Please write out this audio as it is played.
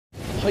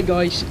Hi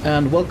guys,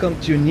 and welcome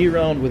to a new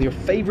round with your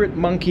favorite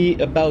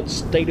monkey about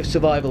State of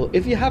Survival.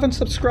 If you haven't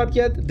subscribed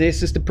yet,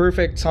 this is the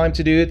perfect time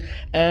to do it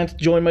and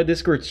join my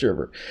Discord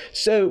server.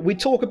 So we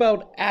talk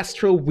about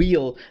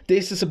Astrowheel.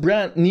 This is a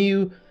brand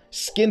new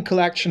skin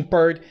collection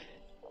part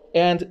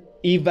and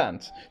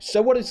event.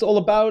 So what it's all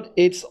about,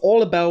 it's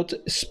all about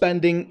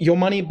spending your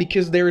money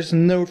because there is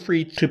no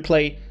free to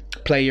play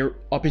player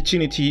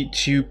opportunity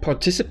to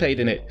participate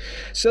in it.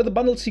 So the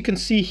bundles you can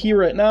see here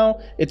right now,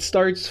 it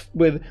starts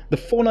with the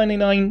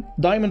 $4.99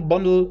 diamond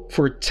bundle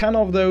for 10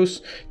 of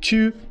those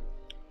to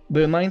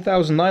the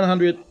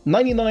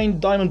 $9,999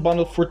 diamond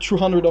bundle for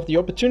 200 of the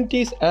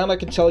opportunities, and I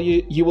can tell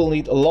you, you will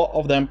need a lot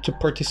of them to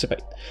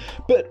participate.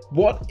 But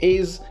what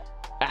is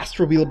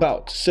Astrowheel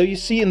about? So you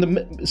see in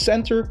the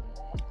center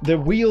the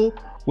wheel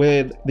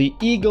with the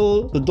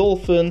eagle, the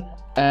dolphin,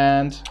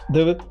 and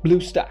the blue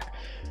stack.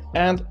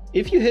 And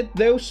if you hit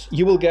those,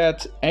 you will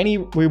get any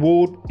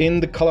reward in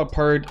the color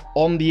part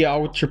on the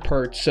outer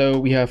part. So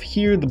we have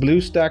here the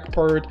blue stack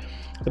part,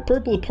 the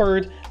purple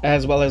part,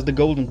 as well as the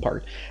golden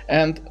part.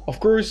 And of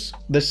course,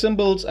 the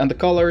symbols and the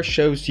color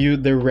shows you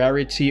the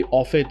rarity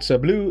of it. So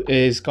blue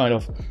is kind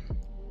of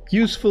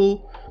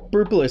useful,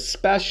 purple is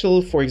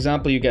special. For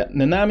example, you get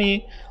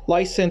Nanami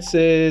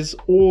licenses,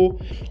 or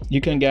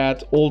you can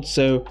get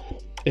also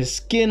a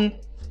skin.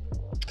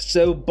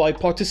 So by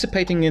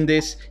participating in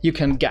this, you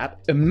can get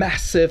a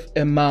massive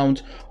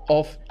amount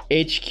of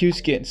HQ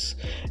skins.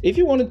 If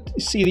you want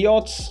to see the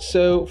odds,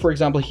 so for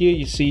example here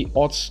you see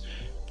odds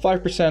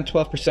 5%,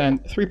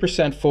 12%,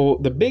 3% for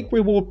the big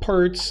reward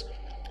parts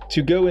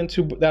to go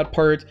into that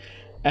part,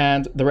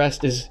 and the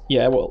rest is,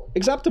 yeah, well,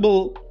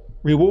 acceptable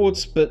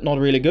rewards, but not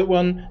really good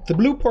one. The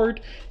blue part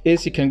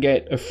is you can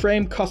get a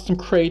frame custom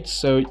crate,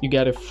 so you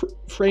get a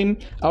frame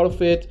out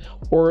of it,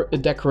 or a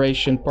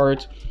decoration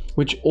part,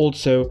 which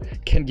also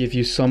can give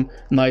you some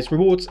nice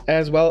rewards,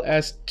 as well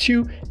as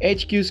 2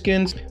 HQ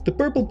skins. The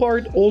purple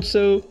part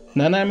also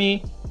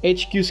Nanami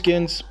HQ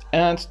skins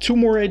and 2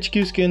 more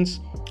HQ skins,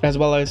 as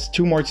well as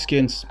 2 more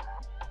skins.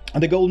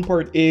 And the golden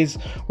part is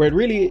where it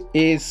really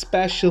is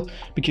special,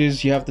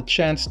 because you have the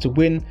chance to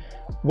win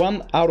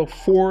 1 out of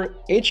 4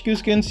 HQ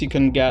skins. You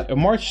can get a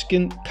March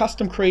skin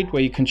custom crate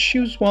where you can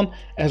choose one,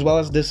 as well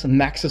as this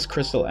Nexus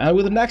crystal. And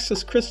with the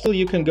Nexus crystal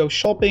you can go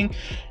shopping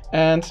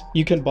and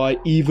you can buy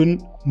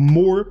even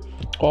more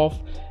of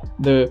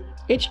the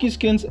HQ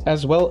skins,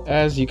 as well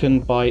as you can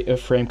buy a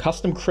frame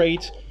custom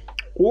crate,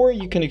 or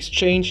you can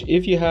exchange.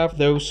 If you have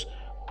those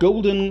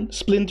golden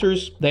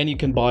splinters, then you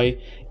can buy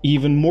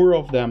even more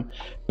of them.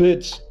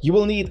 But you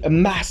will need a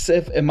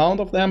massive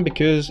amount of them,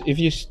 because if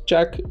you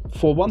check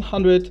for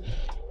 100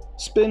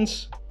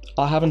 spins,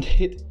 I haven't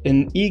hit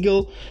an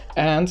eagle,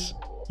 and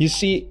you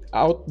see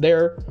out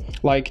there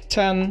like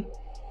 10,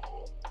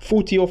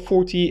 40 or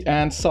 40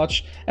 and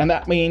such, and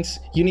that means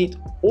you need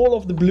all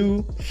of the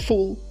blue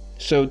full,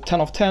 so 10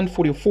 of 10,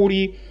 40 of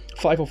 40,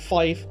 5 of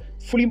 5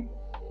 fully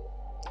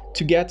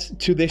to get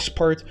to this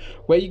part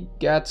where you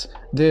get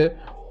the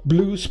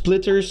blue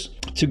splitters,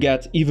 to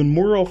get even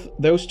more of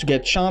those, to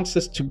get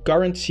chances to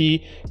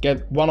guarantee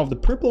get one of the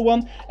purple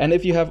one. And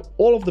if you have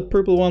all of the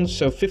purple ones,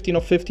 so 15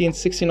 of 15,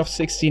 16 of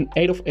 16,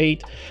 8 of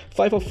 8,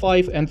 5 of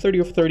 5 and 30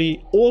 of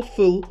 30 all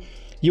full,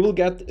 you will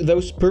get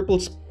those purple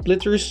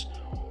splitters,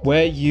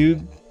 where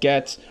you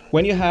get,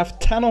 when you have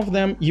 10 of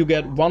them, you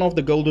get one of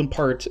the golden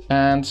part.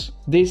 And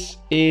this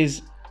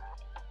is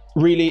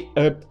really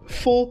a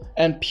full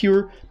and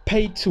pure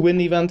pay to win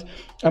event.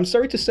 I'm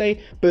sorry to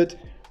say, but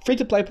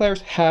free-to-play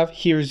players have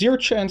here 0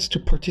 chance to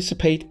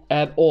participate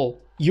at all.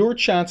 Your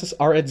chances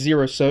are at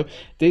 0. So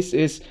this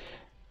is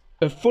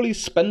a fully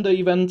spender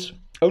event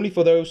only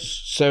for those.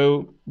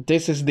 So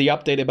this is the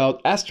update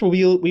about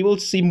Astrowheel. We will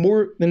see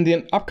more in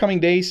the upcoming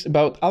days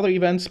about other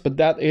events, but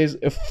that is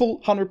a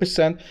full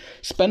 100%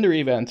 spender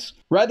event.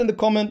 Write in the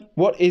comment,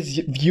 what is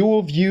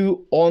your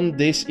view on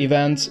this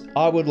event?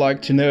 I would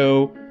like to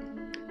know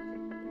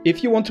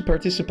if you want to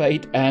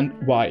participate and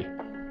why.